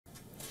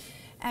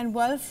And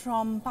well,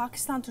 from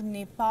Pakistan to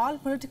Nepal,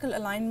 political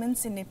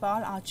alignments in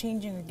Nepal are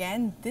changing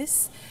again.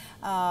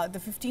 The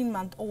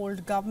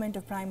 15-month-old government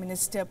of Prime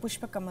Minister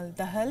Pushpa Kamal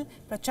Dahal,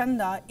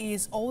 Prachanda,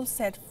 is all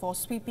set for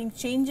sweeping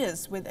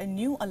changes with a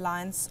new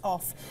alliance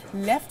of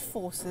left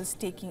forces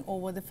taking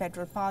over the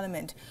federal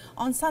parliament.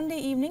 On Sunday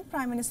evening,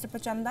 Prime Minister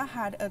Prachanda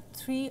had a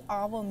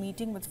 3-hour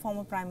meeting with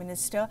former Prime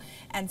Minister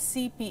and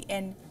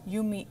CPN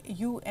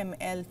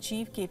UML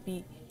chief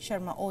KP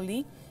Sharma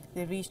Oli.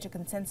 They reached a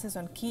consensus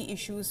on key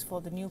issues for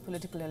the new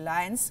political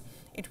alliance.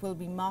 It will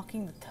be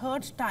marking the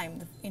third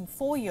time in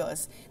 4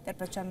 years that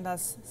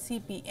Prachanda's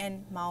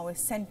CPN Maoist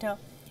Centre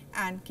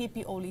and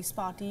KP Oli's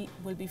party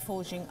will be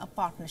forging a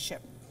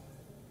partnership.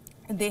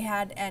 They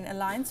had an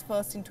alliance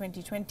first in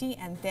 2020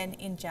 and then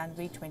in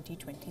January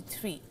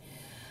 2023.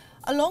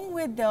 Along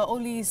with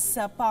Oli's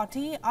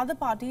party, other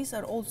parties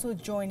are also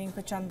joining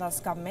Prachanda's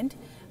government.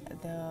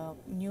 The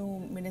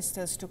new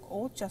ministers took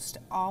oath just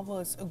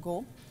hours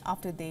ago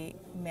after they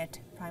met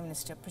Prime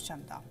Minister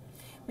Prachanda.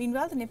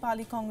 Meanwhile, the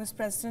Nepali Congress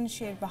President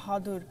Sher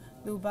Bahadur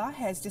Luba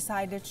has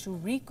decided to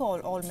recall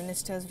all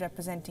ministers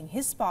representing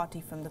his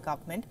party from the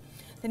government.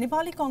 The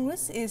Nepali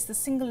Congress is the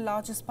single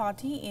largest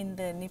party in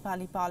the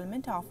Nepali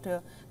Parliament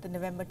after the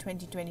November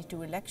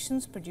 2022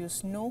 elections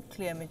produced no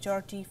clear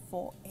majority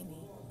for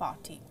any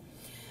party.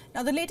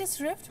 Now, the latest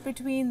rift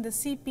between the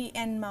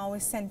CPN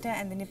Maoist Centre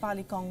and the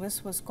Nepali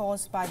Congress was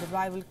caused by the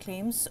rival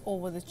claims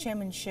over the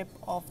chairmanship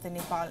of the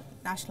Nepal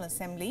National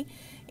Assembly.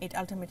 It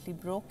ultimately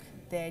broke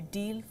their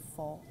deal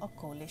for a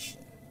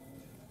coalition.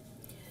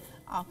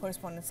 Our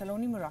correspondent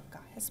Saloni Murakka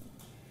has more.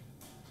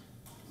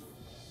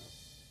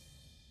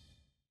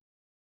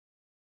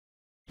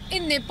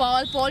 In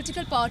Nepal,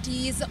 political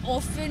parties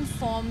often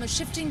form a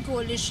shifting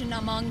coalition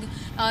among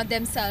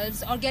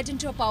themselves or get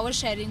into a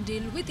power-sharing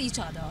deal with each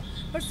other,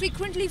 but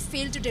frequently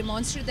fail to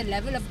demonstrate the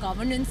level of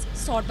governance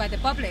sought by the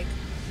public.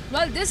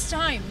 Well, this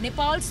time,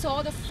 Nepal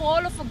saw the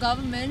fall of a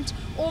government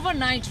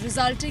overnight,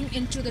 resulting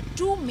into the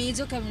two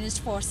major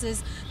communist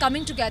forces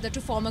coming together to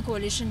form a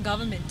coalition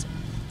government: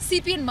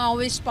 CPN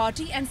Maoist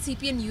Party and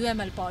CPN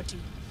UML Party.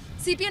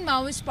 CPN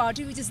Maoist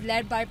Party, which is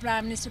led by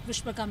Prime Minister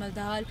Pushpa Kamal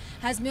Dahal,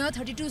 has mere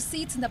 32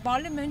 seats in the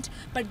parliament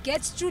but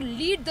gets to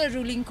lead the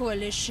ruling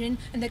coalition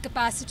in the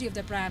capacity of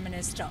the Prime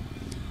Minister.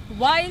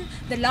 While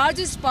the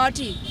largest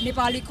party,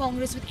 Nepali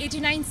Congress, with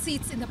 89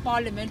 seats in the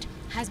parliament,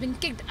 has been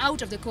kicked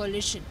out of the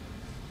coalition.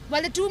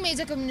 While the two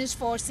major communist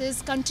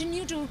forces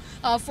continue to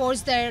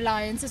forge their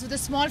alliances with the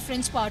small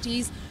French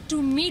parties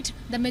to meet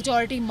the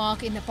majority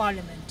mark in the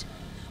parliament.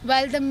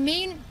 While the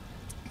main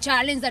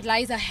challenge that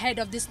lies ahead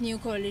of this new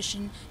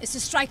coalition is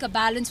to strike a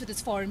balance with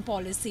its foreign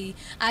policy,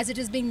 as it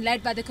is being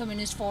led by the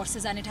communist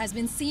forces and it has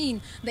been seen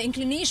the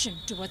inclination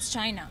towards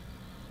China.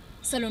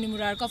 Saloni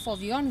Murakka for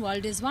WION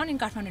World is one in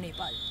Kathmandu,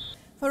 Nepal.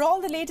 For all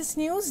the latest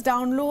news,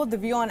 download the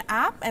WION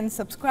app and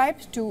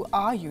subscribe to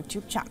our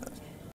YouTube channel.